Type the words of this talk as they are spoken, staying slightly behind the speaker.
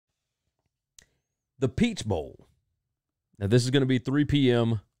the Peach Bowl. Now, this is going to be 3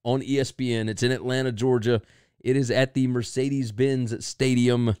 p.m. on ESPN. It's in Atlanta, Georgia. It is at the Mercedes-Benz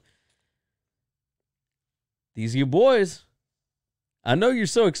Stadium. These are your boys. I know you're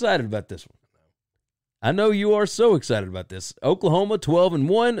so excited about this one. I know you are so excited about this. Oklahoma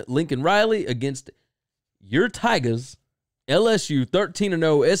 12-1, Lincoln Riley against your Tigers, LSU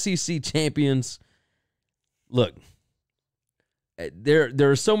 13-0, SEC champions. Look, there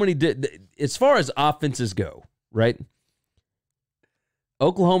are so many. As far as offenses go, right?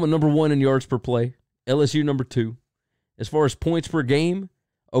 Oklahoma number 1 in yards per play. LSU number 2. As far as points per game,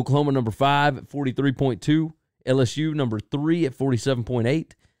 Oklahoma number 5 at 43.2. LSU number 3 at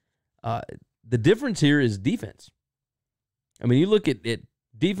 47.8. The difference here is defense. I mean, you look at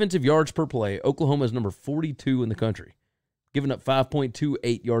defensive yards per play. Oklahoma is number 42 in the country, giving up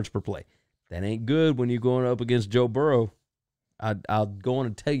 5.28 yards per play. That ain't good when you're going up against Joe Burrow. I'll go on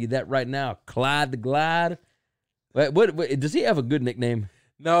and tell you that right now. Clyde the Glide. What does he have a good nickname?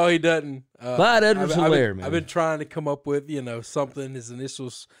 No, he doesn't. Clyde Edwards-Helaire, man. I've been trying to come up with, something. His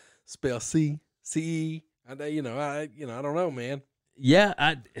initials spell C-E. I don't know, man.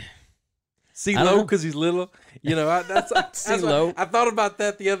 Yeah, C-Lo because he's little. That's C-Lo. I thought about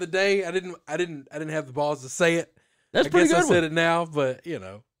that the other day. I didn't have the balls to say it. That's I pretty guess good. I said it now, but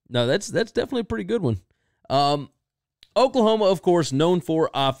No, that's definitely a pretty good one. Oklahoma, of course, known for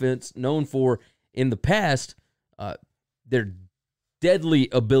offense, known for in the past their deadly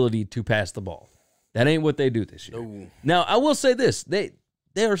ability to pass the ball. That ain't what they do this year. No. Now, I will say this: they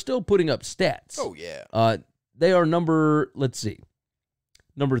are still putting up stats. Oh yeah. They are number 3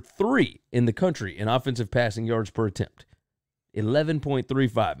 in the country in offensive passing yards per attempt,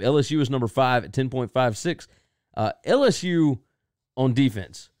 11.35. LSU is number 5 at 10.56. LSU on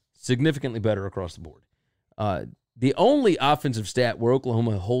defense, significantly better across the board. The only offensive stat where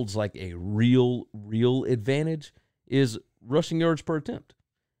Oklahoma holds like a real advantage is rushing yards per attempt.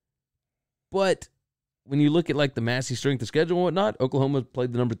 But when you look at like the Massey strength of schedule and whatnot, Oklahoma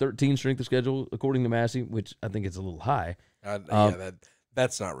played the number 13 strength of schedule according to Massey, which I think is a little high.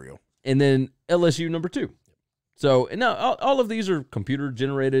 That's not real. And then LSU number 2. So, and now all of these are computer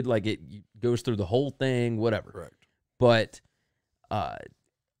generated, like it goes through the whole thing, whatever. Correct. But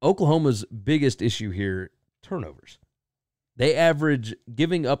Oklahoma's biggest issue here, turnovers. They average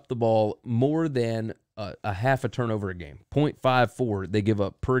giving up the ball more than a half a turnover a game. 0.54 they give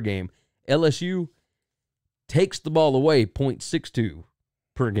up per game. LSU takes the ball away 0.62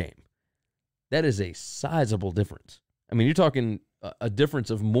 per game. That is a sizable difference. I mean, you're talking a difference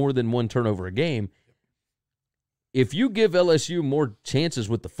of more than 1 turnover a game. If you give LSU more chances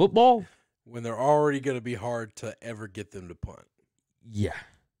with the football, when they're already going to be hard to ever get them to punt. Yeah.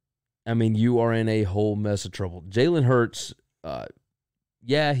 I mean, you are in a whole mess of trouble. Jalen Hurts,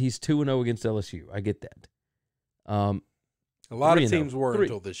 he's 2-0 against LSU. I get that. A lot of teams were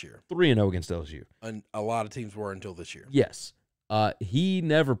until this year. 3-0 against LSU. And a lot of teams were until this year. Yes. He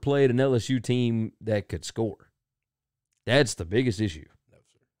never played an LSU team that could score. That's the biggest issue. No,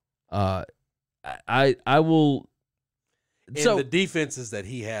 sir. I will. And so the defenses that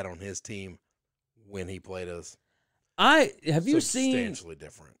he had on his team when he played us. Substantially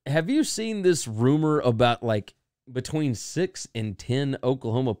different. Have you seen this rumor about like between 6 and 10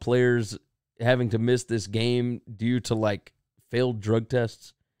 Oklahoma players having to miss this game due to like failed drug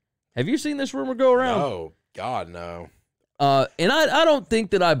tests? Have you seen this rumor go around? No, God, no. And I don't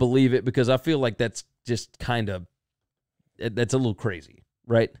think that I believe it because I feel like that's just kind of that's a little crazy,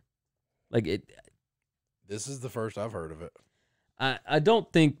 right? Like it. This is the first I've heard of it. I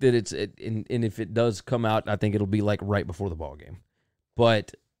don't think that it's and if it does come out, I think it'll be like right before the ball game.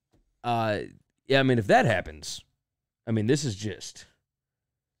 But I mean, if that happens, I mean, this is just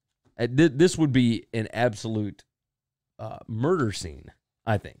this would be an absolute murder scene,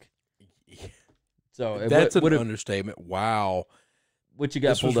 I think. So that's an understatement. Wow. What you got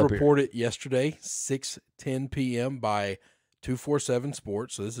this pulled was up reported yesterday, 6:10 p.m. by 247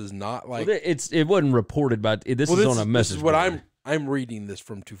 Sports. So this is not like it wasn't reported, but this is on a message. This is what I'm reading this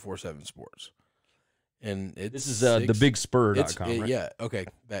from 247 Sports, and this is thebigspur.com. Right? Yeah, okay,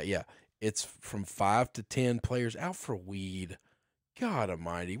 it's from 5 to 10 players out for weed. God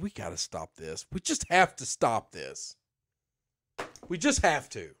Almighty, we got to stop this. We just have to stop this. We just have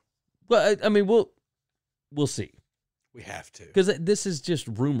to. Well, I mean, we'll see. We have to because this is just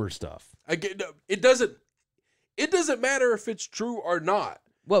rumor stuff. It doesn't matter if it's true or not.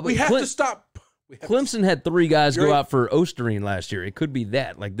 Well, we have to stop. Clemson had 3 guys go out for Osterine last year. It could be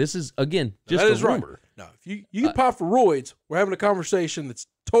that. Like, this is, again, just a rumor. Right. No, if you can pop for roids, we're having a conversation that's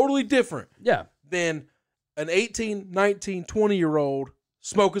totally different than an 18, 19, 20-year-old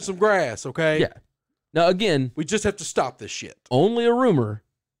smoking some grass, okay? Yeah. Now, again, We just have to stop this shit. only a rumor.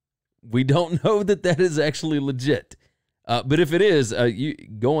 We don't know that is actually legit. But if it is, you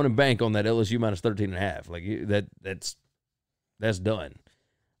go on and bank on that LSU minus 13.5. Like that's done.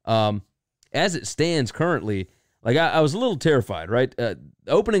 As it stands currently, like I was a little terrified, right? The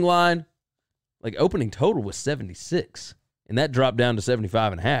opening line, like opening total was 76, and that dropped down to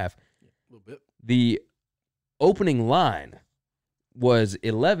 75.5. A little bit. The opening line was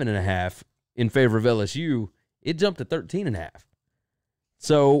 11.5 in favor of LSU. It jumped to 13.5.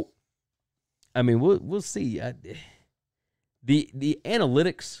 So, I mean, we'll see. The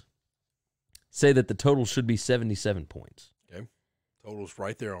analytics say that the total should be 77 points. Okay, total's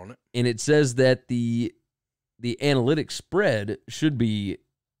right there on it, and it says that the analytics spread should be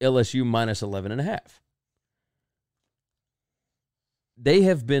LSU minus 11.5. They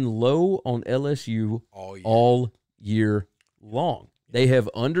have been low on LSU all year long. They have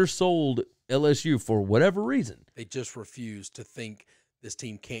undersold LSU for whatever reason. They just refuse to think this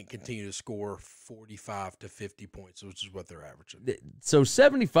team can't continue to score 45 to 50 points, which is what they're averaging. So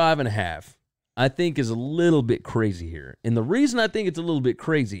 75.5, I think, is a little bit crazy here. And the reason I think it's a little bit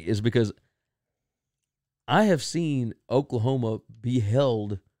crazy is because I have seen Oklahoma be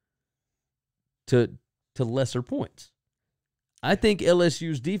held to lesser points. I think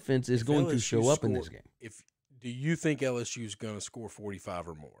LSU's defense is going to show up in this game. Do you think LSU is going to score 45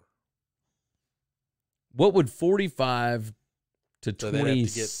 or more? What would 45 to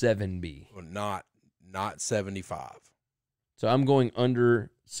 27 be? Well, not 75. So I'm going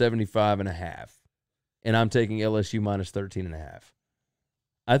under 75.5, and I'm taking LSU minus 13.5.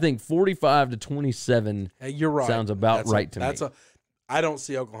 I think 45 to 27 you're right. Sounds about right to me. I don't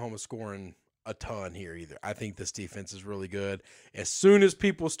see Oklahoma scoring a ton here either. I think this defense is really good. As soon as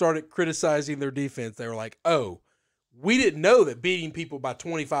people started criticizing their defense, they were like, oh, we didn't know that beating people by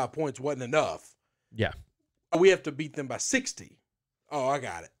 25 points wasn't enough. Yeah. We have to beat them by 60. Oh, I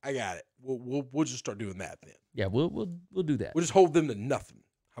got it. We'll just start doing that then. Yeah, we'll do that. We'll just hold them to nothing.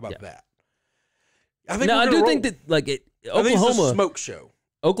 How about that? I think I do think that I think it's a smoke show.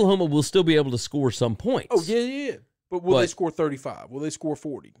 Oklahoma will still be able to score some points. Oh yeah. But will they score 35? Will they score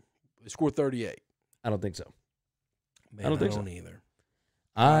 40? Will they score 38? I don't think so. Man, I don't either.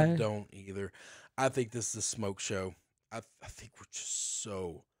 I don't either. I think this is a smoke show. I think we're just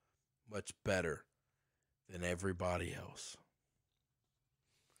so much better than everybody else.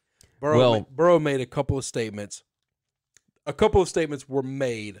 Burrow made a couple of statements. A couple of statements were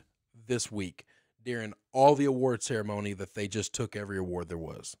made this week during all the award ceremony that they just took every award there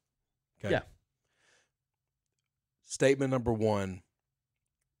was. Okay? Yeah. Statement number one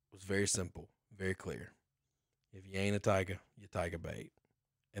was very simple, very clear. If you ain't a tiger, you tiger bait.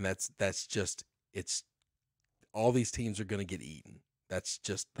 And that's just, it's, all these teams are going to get eaten. That's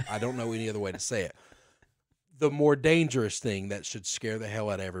just, I don't know any other way to say it. The more dangerous thing that should scare the hell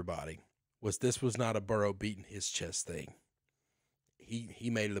out of everybody was this was not a Burrow beating his chest thing. He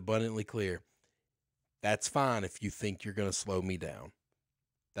made it abundantly clear. That's fine if you think you're going to slow me down.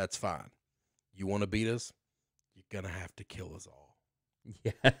 That's fine. You want to beat us? You're going to have to kill us all.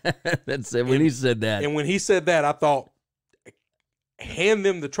 Yeah, that's it. When he said that. And when he said that, I thought, hand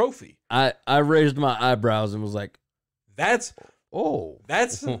them the trophy. I raised my eyebrows and was like, that's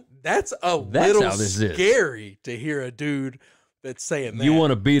a little scary to hear a dude that's saying that. You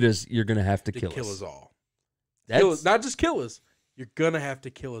want to beat us, you're going to have to kill us all. Not just kill us. You're going to have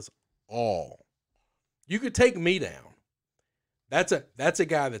to kill us all. You could take me down. That's a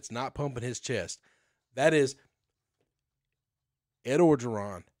guy that's not pumping his chest. That is, Ed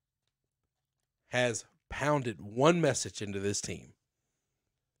Orgeron has pounded one message into this team.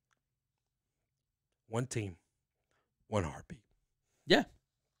 One team, one heartbeat. Yeah,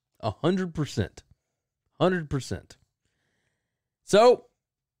 100%. 100%. So,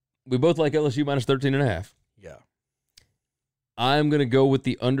 we both like LSU minus 13.5. Yeah. I'm going to go with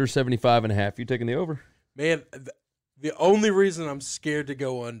the under 75.5. You taking the over? Man, the only reason I'm scared to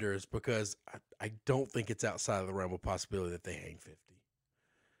go under is because I don't think it's outside of the realm of possibility that they hang 50.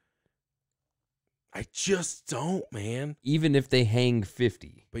 I just don't, man. Even if they hang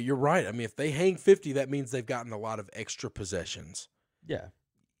 50. But you're right. I mean, if they hang 50, that means they've gotten a lot of extra possessions. Yeah.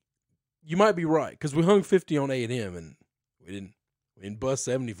 You might be right, because we hung 50 on A&M, and we didn't bust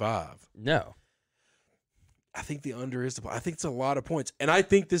 75. No. I think the under is I think it's a lot of points. And I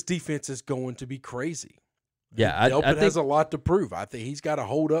think this defense is going to be crazy. Yeah, Delpit has a lot to prove. I think he's got to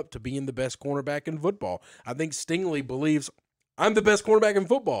hold up to being the best cornerback in football. I think Stingley believes I'm the best cornerback in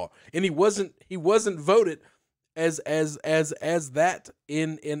football, and he wasn't voted as that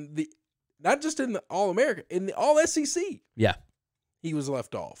in the, not just in the All-American, in the All-SEC. Yeah. he was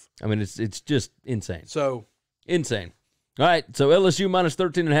left off. I mean, it's just insane. So Insane. All right, so LSU minus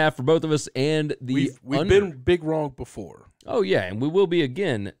 13.5 for both of us, and the we've under. been big wrong before. Oh yeah, and we will be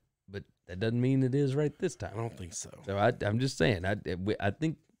again, but that doesn't mean it is right this time. I don't think so. So I'm just saying, I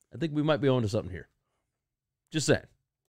think we might be on to something here. Just saying.